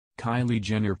Kylie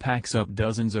Jenner packs up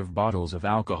dozens of bottles of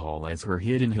alcohol as her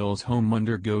Hidden Hills home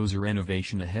undergoes a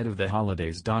renovation ahead of the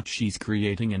holidays. She's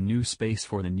creating a new space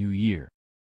for the new year.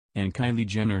 And Kylie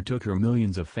Jenner took her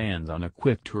millions of fans on a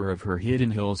quick tour of her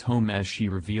Hidden Hills home as she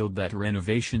revealed that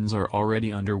renovations are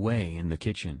already underway in the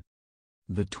kitchen.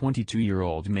 The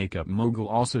 22-year-old makeup mogul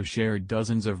also shared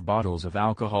dozens of bottles of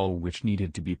alcohol which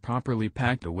needed to be properly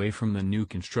packed away from the new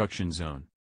construction zone.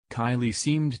 Kylie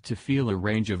seemed to feel a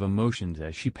range of emotions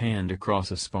as she panned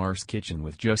across a sparse kitchen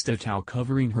with just a towel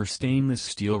covering her stainless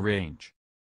steel range.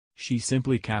 She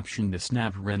simply captioned the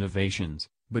snap renovations,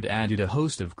 but added a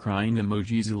host of crying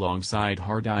emojis alongside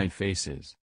hard-eyed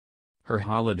faces. Her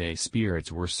holiday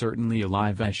spirits were certainly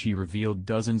alive as she revealed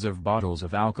dozens of bottles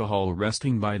of alcohol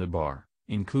resting by the bar,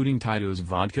 including Tito's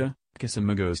vodka,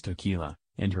 Casamigos tequila,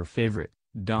 and her favorite,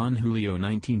 Don Julio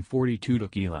 1942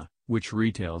 tequila, which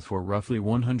retails for roughly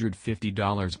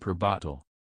 $150 per bottle.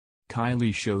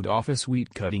 Kylie showed off a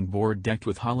sweet cutting board decked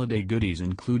with holiday goodies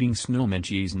including snowman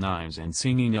cheese knives and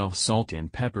singing elf salt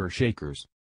and pepper shakers.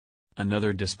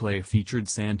 Another display featured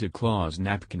Santa Claus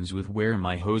napkins with "Where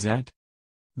My Hose At?"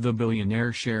 The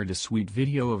billionaire shared a sweet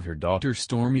video of her daughter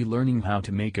Stormi learning how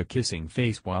to make a kissing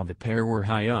face while the pair were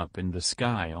high up in the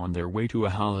sky on their way to a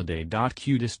holiday.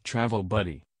 Cutest travel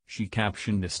buddy, she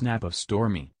captioned the snap of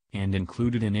Stormi, and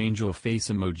included an angel face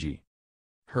emoji.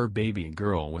 Her baby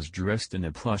girl was dressed in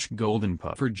a plush golden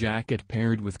puffer jacket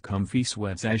paired with comfy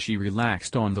sweats as she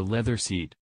relaxed on the leather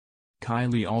seat.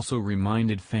 Kylie also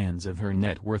reminded fans of her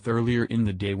net worth earlier in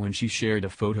the day when she shared a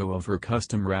photo of her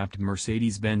custom-wrapped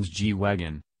Mercedes-Benz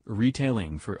G-Wagon,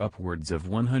 retailing for upwards of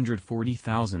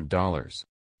 $140,000.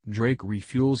 Drake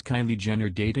refuels Kylie Jenner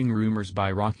dating rumors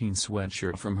by rocking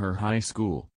sweatshirt from her high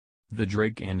school. The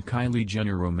Drake and Kylie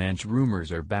Jenner romance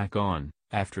rumors are back on,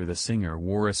 after the singer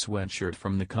wore a sweatshirt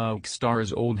from the Coke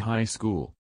star's old high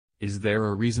school. Is there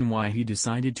a reason why he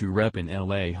decided to rep an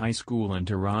LA high school in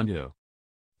Toronto?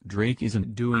 Drake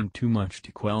isn't doing too much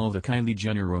to quell the Kylie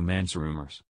Jenner romance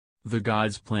rumors. The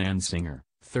God's Plan singer,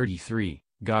 33,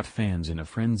 got fans in a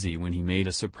frenzy when he made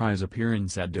a surprise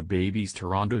appearance at DaBaby's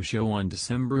Toronto show on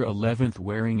December 11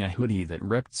 wearing a hoodie that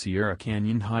repped Sierra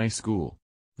Canyon High School.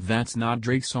 That's not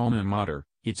Drake's alma mater,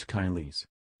 it's Kylie's.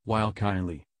 While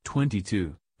Kylie,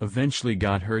 22, eventually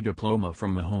got her diploma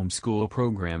from a homeschool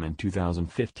program in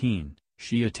 2015,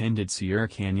 she attended Sierra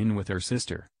Canyon with her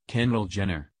sister, Kendall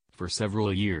Jenner, for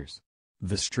several years.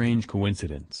 The strange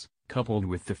coincidence, coupled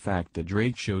with the fact that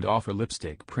Drake showed off a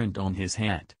lipstick print on his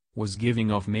hat, was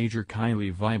giving off major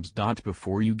Kylie vibes.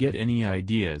 Before you get any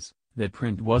ideas, that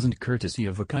print wasn't courtesy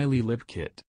of a Kylie lip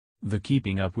kit. The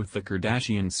Keeping Up with the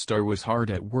Kardashians star was hard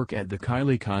at work at the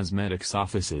Kylie Cosmetics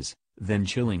offices, then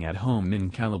chilling at home in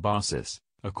Calabasas,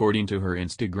 according to her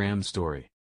Instagram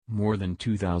story. More than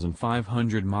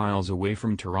 2,500 miles away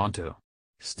from Toronto.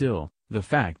 Still, the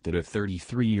fact that a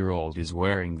 33-year-old is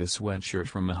wearing the sweatshirt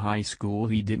from a high school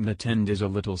he didn't attend is a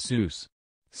little sus.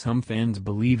 Some fans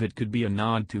believe it could be a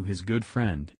nod to his good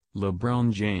friend,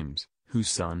 LeBron James, whose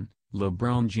son,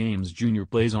 LeBron James Jr.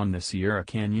 plays on the Sierra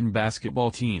Canyon basketball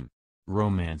team.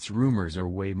 Romance rumors are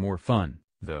way more fun,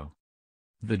 though.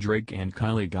 The Drake and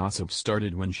Kylie gossip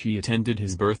started when she attended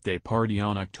his birthday party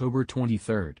on October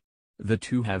 23. The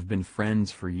two have been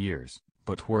friends for years,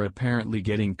 but were apparently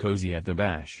getting cozy at the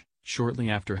bash, shortly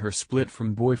after her split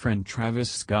from boyfriend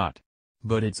Travis Scott.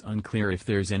 But it's unclear if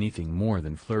there's anything more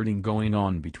than flirting going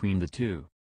on between the two.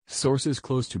 Sources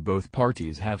close to both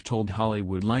parties have told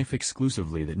Hollywood Life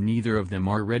exclusively that neither of them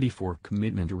are ready for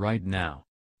commitment right now.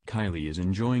 Kylie is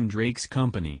enjoying Drake's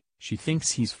company, she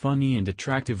thinks he's funny and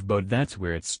attractive, but that's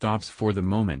where it stops for the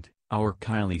moment, our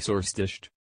Kylie source dished.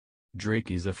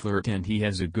 Drake is a flirt and he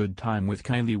has a good time with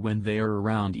Kylie when they are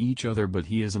around each other, but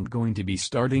he isn't going to be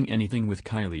starting anything with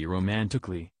Kylie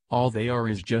romantically. All they are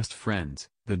is just friends,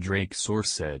 the Drake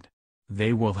source said.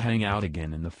 They will hang out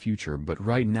again in the future, but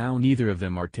right now neither of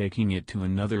them are taking it to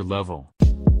another level.